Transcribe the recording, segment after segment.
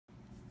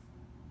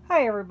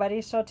Hi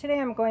everybody, so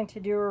today I'm going to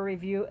do a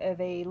review of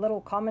a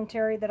little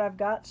commentary that I've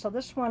got. So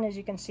this one, as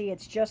you can see,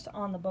 it's just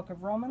on the book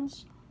of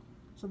Romans.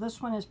 So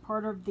this one is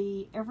part of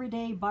the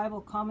Everyday Bible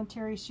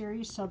Commentary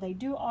series. So they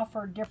do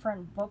offer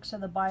different books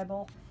of the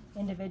Bible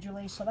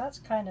individually, so that's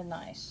kind of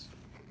nice.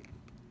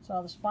 So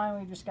on the spine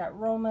we've just got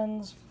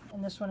Romans,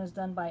 and this one is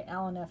done by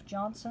Alan F.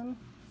 Johnson.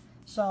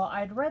 So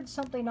I'd read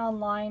something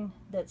online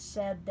that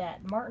said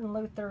that Martin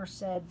Luther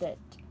said that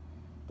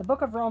the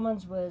book of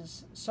Romans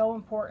was so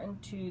important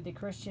to the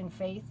Christian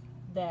faith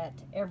that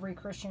every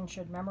Christian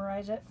should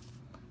memorize it.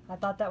 I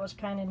thought that was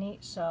kind of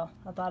neat, so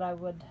I thought I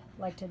would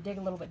like to dig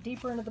a little bit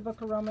deeper into the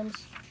book of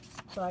Romans.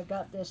 So I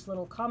got this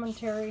little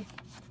commentary,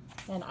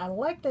 and I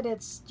like that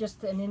it's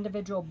just an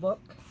individual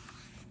book,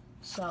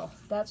 so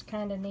that's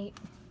kind of neat.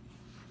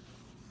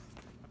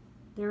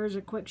 There's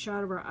a quick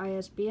shot of our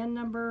ISBN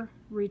number.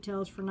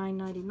 Retails for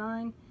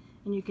 $9.99.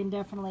 And you can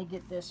definitely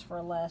get this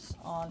for less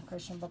on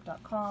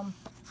christianbook.com.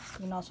 You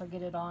can also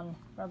get it on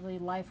probably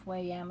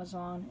Lifeway,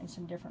 Amazon, and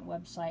some different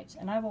websites.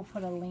 And I will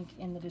put a link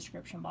in the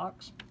description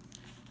box.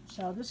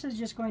 So this is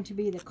just going to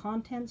be the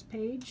contents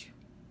page.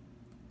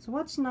 So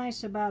what's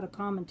nice about a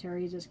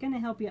commentary is it's going to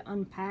help you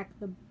unpack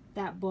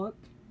that book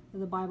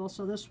of the Bible.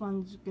 So this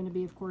one's going to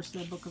be, of course,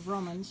 the book of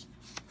Romans.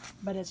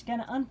 But it's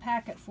going to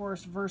unpack it for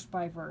us verse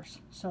by verse.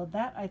 So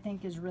that, I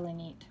think, is really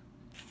neat.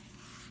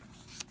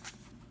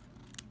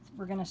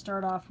 We're going to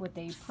start off with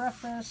a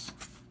preface.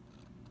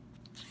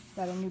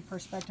 Got a new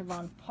perspective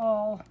on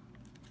Paul.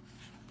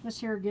 This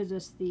here gives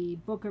us the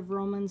book of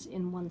Romans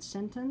in one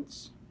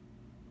sentence.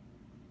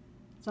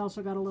 It's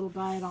also got a little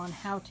guide on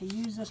how to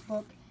use this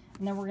book,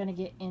 and then we're going to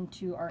get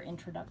into our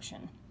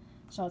introduction.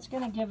 So it's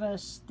going to give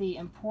us the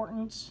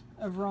importance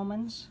of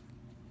Romans.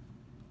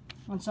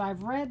 And so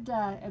I've read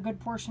a good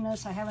portion of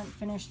this. I haven't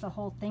finished the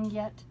whole thing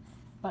yet,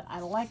 but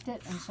I liked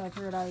it, and so I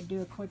figured I would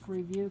do a quick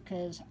review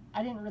because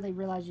I didn't really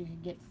realize you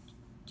could get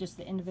just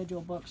the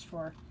individual books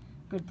for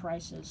good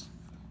prices.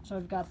 So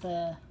we've got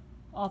the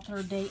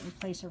author, date, and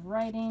place of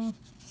writing.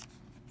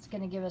 It's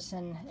going to give us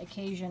an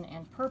occasion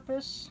and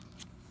purpose.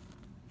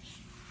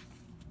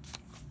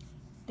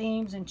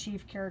 Themes and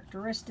chief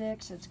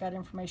characteristics. It's got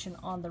information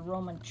on the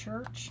Roman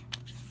Church.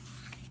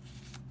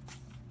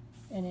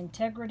 An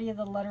integrity of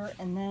the letter,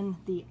 and then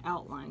the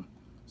outline.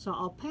 So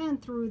I'll pan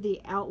through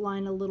the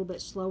outline a little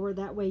bit slower.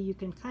 That way you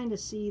can kind of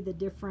see the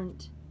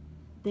different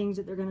things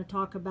that they're going to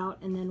talk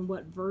about and then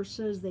what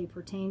verses they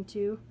pertain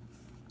to.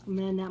 And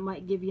then that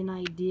might give you an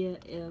idea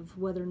of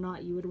whether or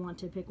not you would want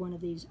to pick one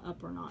of these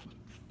up or not.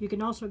 You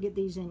can also get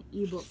these in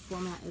ebook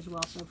format as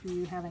well. So if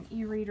you have an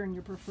e-reader and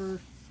you prefer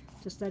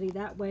to study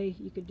that way,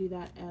 you could do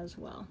that as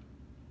well.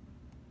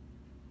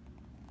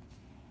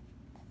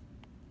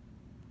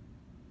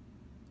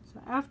 So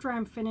after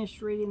I'm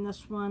finished reading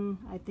this one,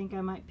 I think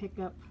I might pick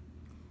up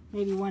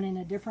maybe one in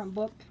a different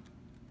book.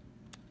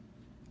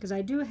 Because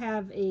I do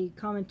have a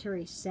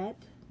commentary set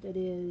that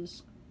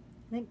is,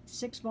 I think,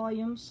 6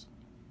 volumes.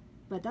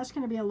 But that's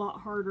going to be a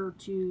lot harder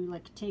to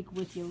take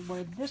with you.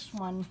 Where this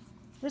one,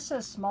 this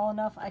is small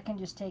enough, I can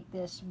just take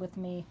this with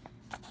me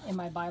in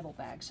my Bible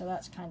bag. So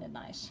that's kind of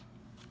nice.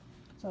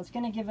 So it's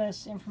going to give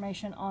us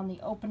information on the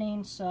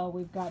opening. So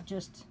we've got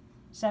just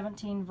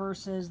 17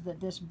 verses that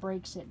this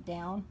breaks it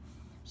down.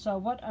 So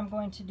what I'm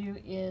going to do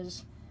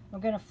is I'm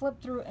going to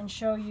flip through and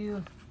show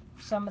you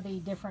some of the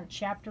different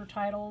chapter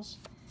titles.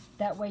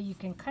 That way you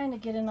can kind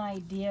of get an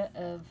idea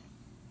of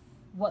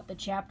what the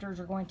chapters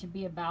are going to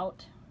be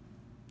about.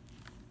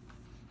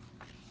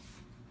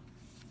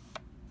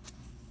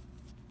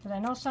 Because I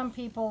know some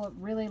people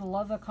really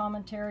love a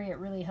commentary. It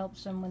really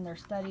helps them in their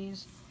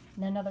studies.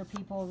 And then other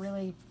people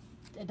really,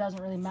 it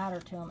doesn't really matter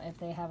to them if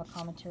they have a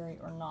commentary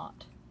or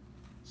not.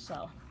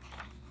 So,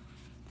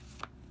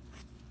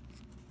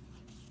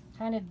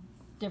 kind of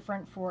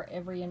different for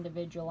every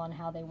individual on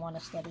how they want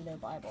to study their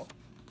Bible.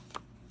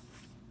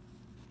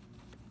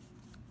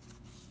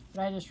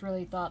 But I just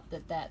really thought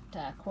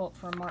that quote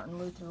from Martin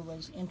Luther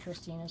was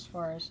interesting, as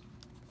far as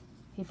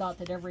he thought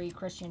that every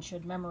Christian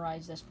should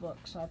memorize this book.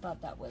 So I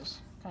thought that was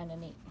kind of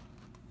neat.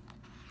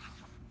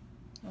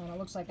 And it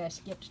looks like I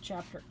skipped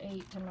chapter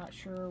 8. I'm not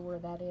sure where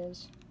that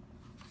is.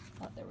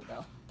 Oh, there we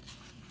go.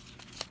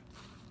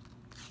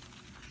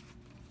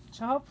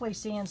 So hopefully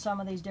seeing some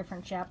of these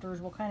different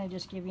chapters will kind of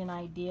just give you an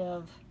idea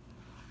of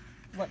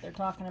what they're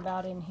talking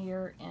about in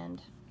here,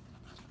 and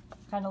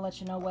kind of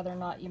let you know whether or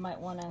not you might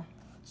want to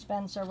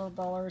spend several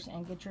dollars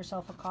and get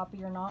yourself a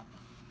copy or not.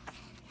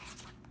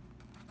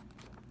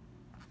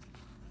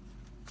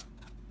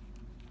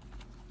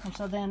 And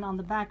so then on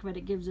the back of it,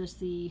 it gives us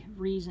the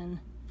reason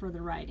for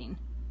the writing.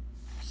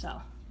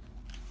 So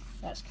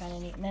that's kind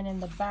of neat. And then in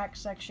the back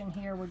section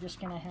here, we're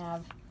just going to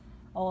have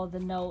all of the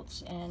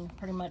notes and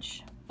pretty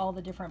much all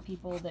the different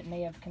people that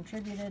may have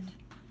contributed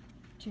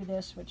to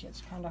this, which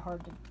it's kind of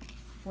hard to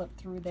flip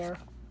through there.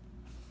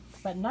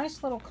 But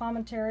nice little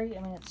commentary.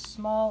 I mean, it's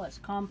small, it's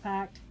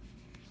compact,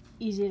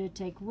 easy to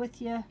take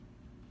with you.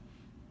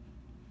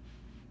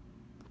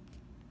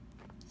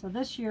 So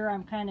this year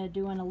I'm kind of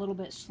doing a little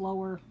bit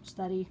slower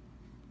study.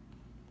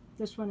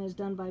 This one is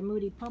done by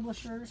Moody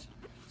Publishers.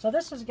 So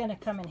this is going to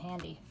come in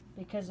handy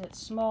because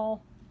it's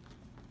small.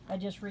 I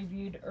just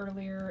reviewed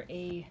earlier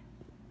a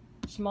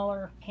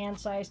smaller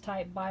hand-sized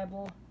type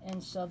Bible,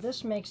 and so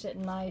this makes it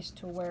nice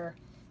to where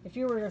if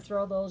you were to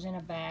throw those in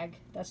a bag,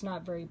 that's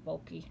not very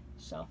bulky.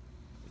 So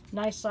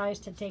nice size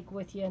to take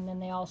with you. And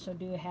then they also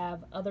do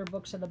have other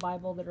books of the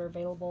Bible that are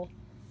available,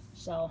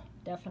 so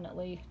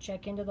definitely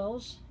check into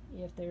those.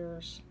 If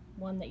there's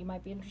one that you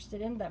might be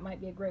interested in, that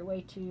might be a great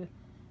way to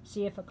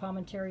see if a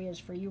commentary is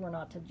for you or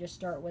not, to just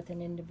start with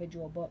an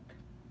individual book.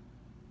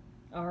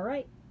 All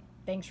right,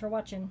 thanks for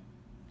watching.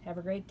 Have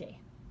a great day.